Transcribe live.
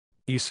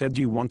You said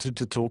you wanted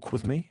to talk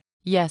with me?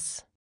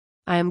 Yes.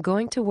 I am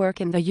going to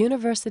work in the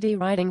University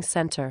Writing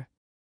Center.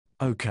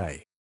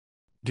 Okay.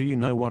 Do you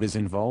know what is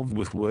involved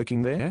with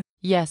working there?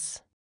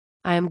 Yes.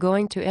 I am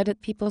going to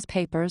edit people's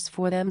papers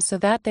for them so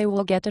that they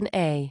will get an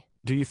A.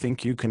 Do you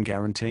think you can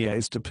guarantee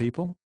A's to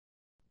people?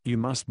 You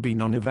must be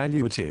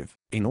non-evaluative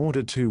in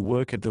order to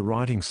work at the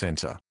writing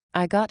center.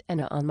 I got an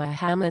A on my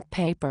Hamlet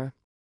paper.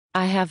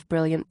 I have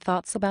brilliant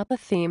thoughts about the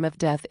theme of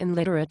death in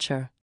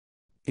literature.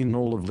 In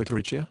all of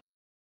literature?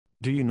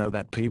 Do you know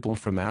that people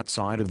from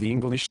outside of the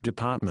English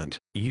department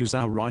use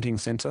our writing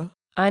center?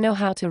 I know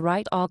how to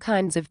write all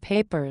kinds of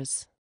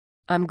papers.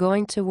 I'm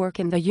going to work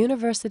in the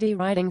University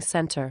Writing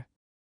Center.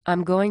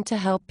 I'm going to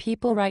help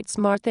people write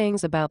smart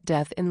things about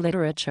death in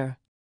literature.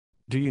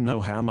 Do you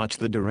know how much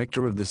the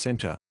director of the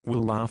center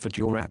will laugh at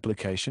your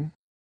application?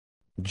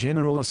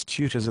 Generalist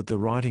tutors at the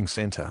writing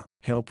center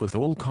help with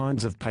all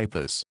kinds of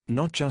papers,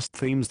 not just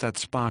themes that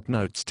Spark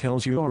Notes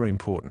tells you are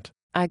important.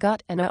 I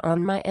got an A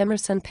on my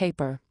Emerson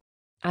paper.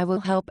 I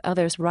will help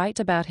others write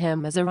about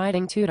him as a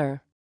writing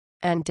tutor.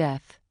 And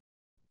death.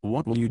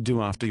 What will you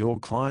do after your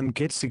client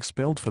gets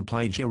expelled for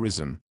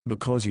plagiarism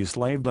because you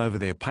slaved over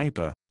their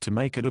paper to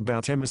make it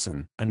about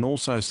Emerson and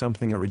also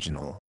something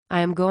original? I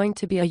am going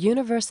to be a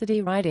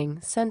University Writing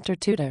Center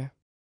tutor.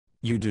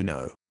 You do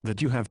know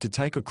that you have to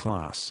take a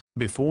class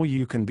before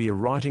you can be a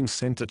writing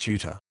center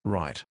tutor,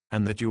 right?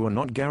 And that you are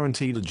not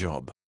guaranteed a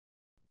job.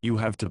 You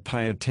have to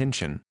pay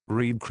attention,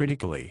 read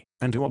critically,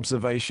 and do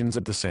observations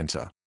at the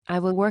center. I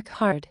will work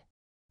hard.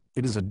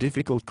 It is a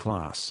difficult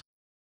class.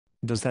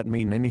 Does that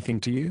mean anything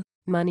to you?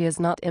 Money is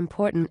not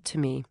important to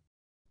me.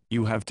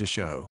 You have to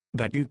show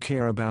that you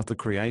care about the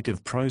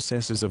creative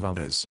processes of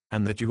others,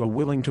 and that you are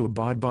willing to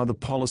abide by the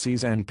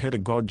policies and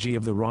pedagogy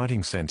of the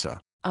writing center.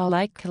 I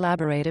like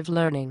collaborative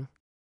learning.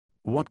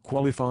 What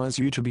qualifies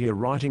you to be a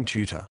writing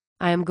tutor?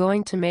 I am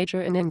going to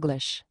major in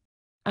English.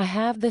 I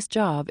have this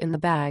job in the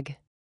bag.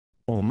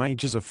 All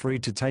majors are free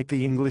to take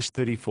the English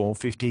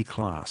 3450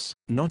 class,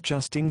 not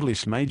just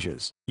English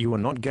majors. You are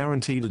not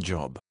guaranteed a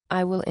job.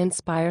 I will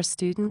inspire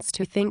students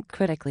to think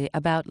critically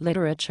about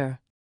literature.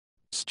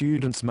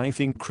 Students may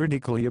think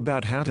critically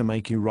about how to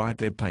make you write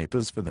their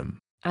papers for them.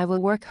 I will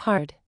work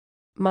hard.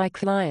 My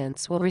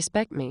clients will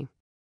respect me.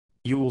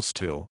 You will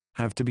still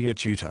have to be a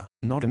tutor,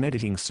 not an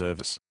editing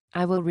service.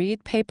 I will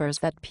read papers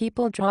that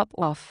people drop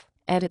off,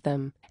 edit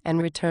them,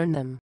 and return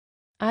them.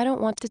 I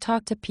don't want to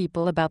talk to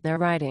people about their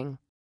writing.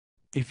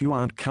 If you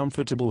aren't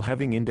comfortable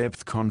having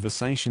in-depth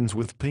conversations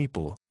with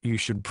people, you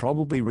should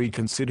probably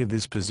reconsider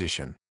this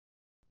position.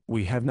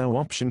 We have no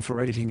option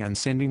for editing and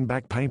sending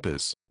back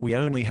papers. We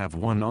only have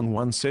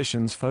one-on-one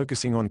sessions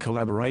focusing on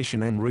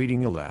collaboration and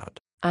reading aloud.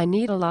 I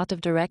need a lot of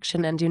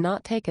direction and do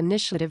not take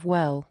initiative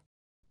well.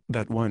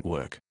 That won't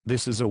work.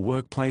 This is a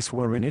workplace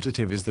where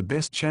initiative is the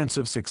best chance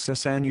of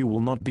success and you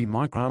will not be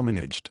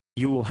micromanaged.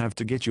 You will have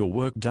to get your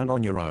work done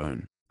on your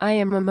own. I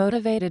am a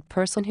motivated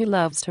person who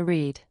loves to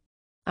read.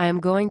 I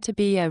am going to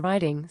be a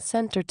writing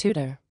center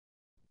tutor.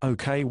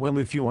 Okay, well,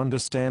 if you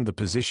understand the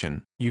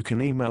position, you can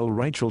email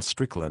Rachel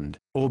Strickland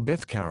or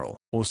Beth Carroll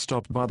or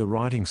stop by the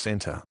writing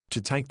center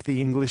to take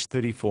the English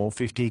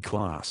 3450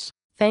 class.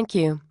 Thank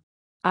you.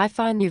 I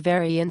find you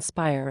very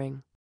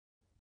inspiring.